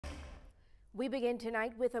We begin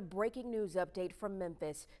tonight with a breaking news update from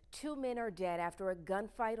Memphis. 2 men are dead after a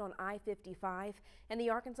gunfight on I-55, and the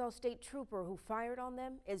Arkansas State Trooper who fired on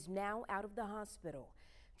them is now out of the hospital.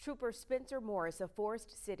 Trooper Spencer Morris of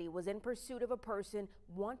Forest City was in pursuit of a person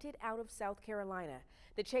wanted out of South Carolina.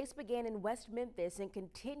 The chase began in West Memphis and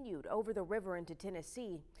continued over the river into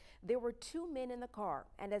Tennessee. There were 2 men in the car,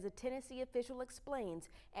 and as a Tennessee official explains,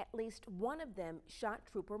 at least one of them shot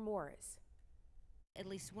Trooper Morris. At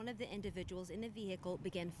least one of the individuals in the vehicle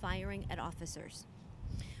began firing at officers.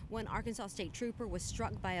 One Arkansas State Trooper was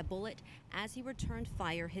struck by a bullet as he returned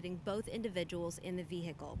fire, hitting both individuals in the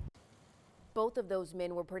vehicle. Both of those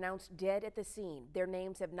men were pronounced dead at the scene. Their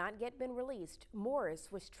names have not yet been released. Morris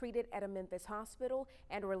was treated at a Memphis hospital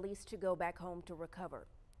and released to go back home to recover.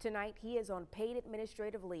 Tonight, he is on paid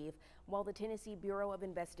administrative leave while the Tennessee Bureau of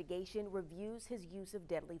Investigation reviews his use of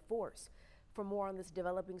deadly force. For more on this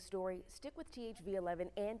developing story, stick with THV11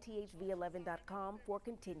 and THV11.com for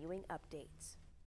continuing updates.